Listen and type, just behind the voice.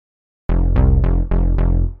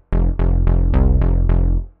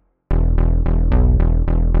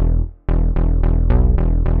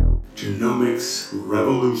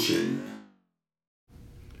Revolution.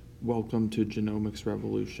 Welcome to Genomics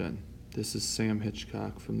Revolution. This is Sam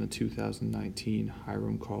Hitchcock from the 2019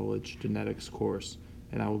 Hiram College Genetics course,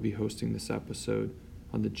 and I will be hosting this episode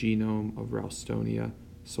on the genome of Ralstonia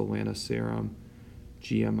solanacearum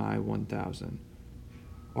GMI 1000.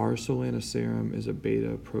 R. solanacearum is a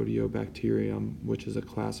beta proteobacterium, which is a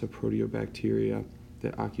class of proteobacteria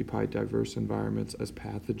that occupy diverse environments as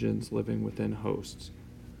pathogens living within hosts.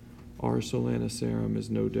 R. solanacearum is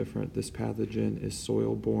no different. This pathogen is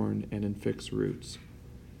soil-borne and infects roots.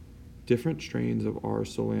 Different strains of R.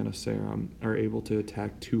 solanacearum are able to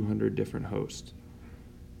attack 200 different hosts.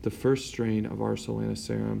 The first strain of R.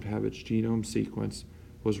 solanacearum to have its genome sequenced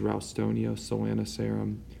was Ralstonia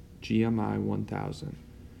solanacearum GMI 1000.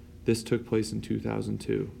 This took place in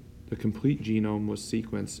 2002. The complete genome was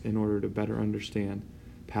sequenced in order to better understand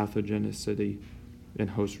pathogenicity and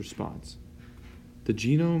host response. The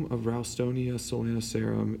genome of Ralstonia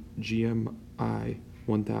solanacearum GMI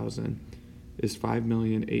 1000 is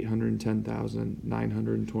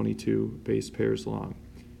 5,810,922 base pairs long,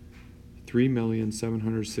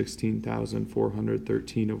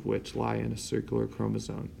 3,716,413 of which lie in a circular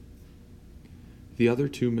chromosome. The other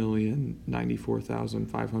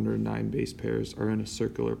 2,094,509 base pairs are in a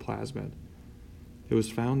circular plasmid. It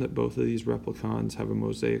was found that both of these replicons have a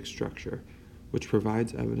mosaic structure, which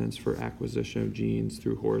provides evidence for acquisition of genes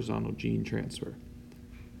through horizontal gene transfer.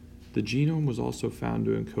 The genome was also found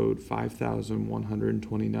to encode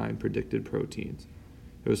 5,129 predicted proteins.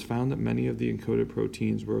 It was found that many of the encoded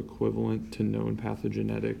proteins were equivalent to known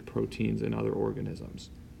pathogenic proteins in other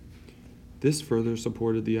organisms. This further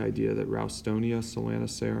supported the idea that Ralstonia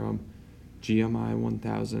solanacearum GMI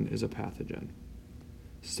 1000 is a pathogen.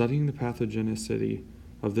 Studying the pathogenicity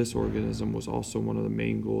of this organism was also one of the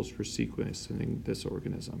main goals for sequencing this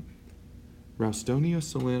organism. Ralstonia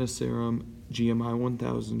solanacearum GMI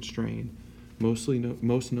 1000 strain most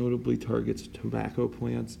notably targets tobacco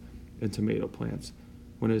plants and tomato plants.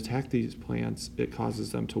 When it attacks these plants, it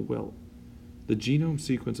causes them to wilt. The genome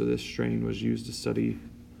sequence of this strain was used to study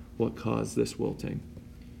what caused this wilting.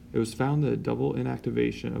 It was found that a double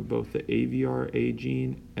inactivation of both the AVRA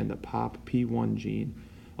gene and the POP-P1 gene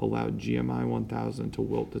allowed GMI 1000 to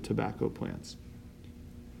wilt the tobacco plants.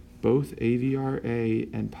 Both AVRA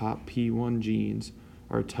and POP-P1 genes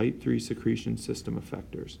are type 3 secretion system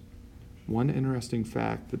effectors. One interesting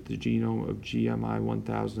fact that the genome of GMI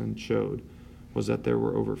 1000 showed was that there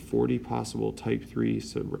were over 40 possible type 3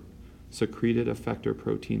 secreted effector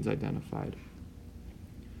proteins identified.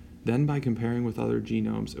 Then, by comparing with other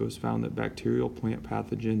genomes, it was found that bacterial plant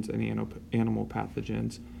pathogens and animal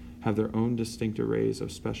pathogens have their own distinct arrays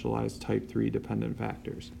of specialized type 3 dependent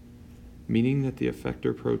factors, meaning that the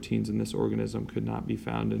effector proteins in this organism could not be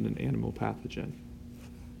found in an animal pathogen.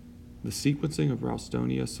 The sequencing of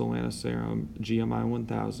Ralstonia solanacearum GMI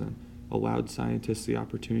 1000 allowed scientists the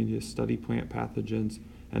opportunity to study plant pathogens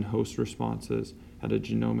and host responses at a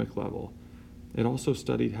genomic level. It also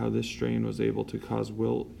studied how this strain was able to cause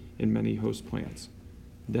wilt in many host plants.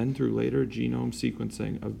 Then, through later genome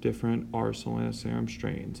sequencing of different R. solanacearum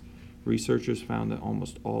strains, researchers found that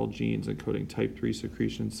almost all genes encoding type 3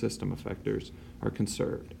 secretion system effectors are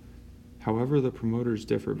conserved. However, the promoters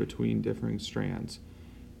differ between differing strands.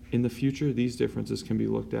 In the future, these differences can be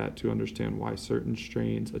looked at to understand why certain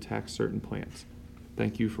strains attack certain plants.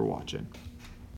 Thank you for watching.